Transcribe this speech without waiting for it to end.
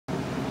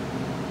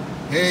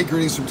Hey,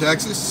 greetings from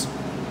Texas.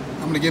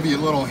 I'm going to give you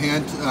a little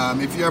hint.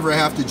 If you ever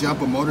have to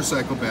jump a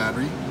motorcycle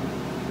battery,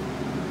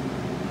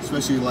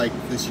 especially like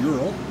this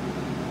Ural,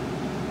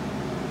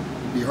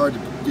 it'd be hard to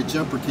get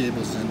jumper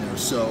cables in there.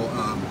 So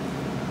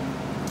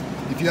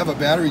if you have a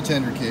battery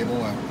tender cable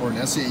or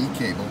an SAE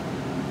cable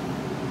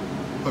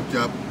hooked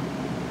up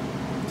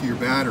to your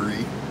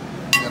battery,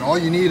 then all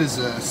you need is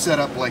a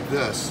setup like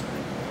this.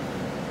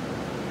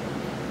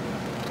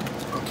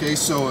 Okay,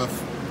 so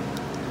if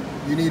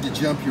you need to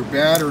jump your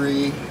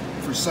battery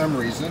for some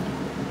reason,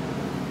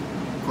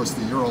 of course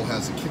the Ural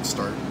has a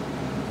kickstart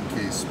in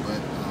case, but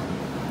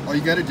all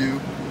you got to do,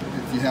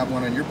 if you have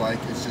one on your bike,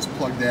 is just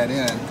plug that in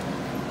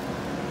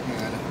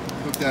and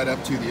hook that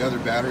up to the other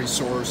battery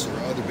source or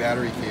other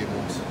battery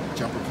cables,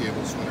 jumper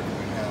cables, whatever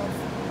you have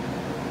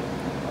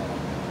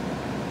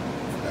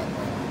for that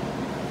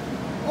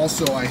one.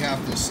 Also, I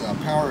have this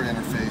power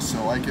interface,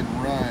 so I can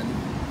run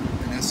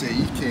an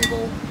SAE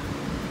cable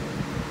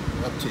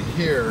up to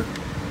here,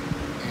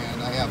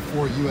 and I have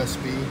 4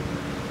 USB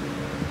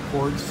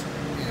ports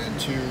and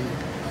 2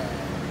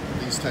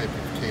 these type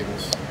of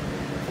cables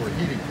for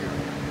heating gear.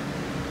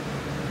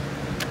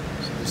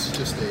 So this is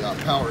just a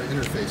power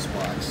interface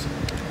box,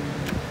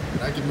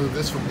 and I can move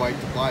this from bike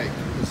to bike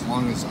as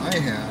long as I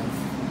have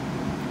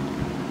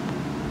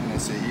an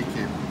SAE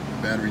cable,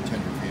 a battery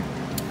tender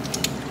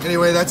cable.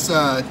 Anyway, that's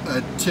a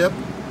tip.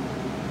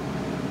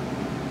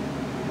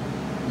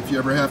 If you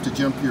ever have to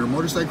jump your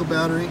motorcycle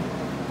battery,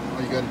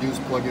 all you got to do is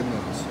plug in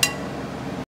those.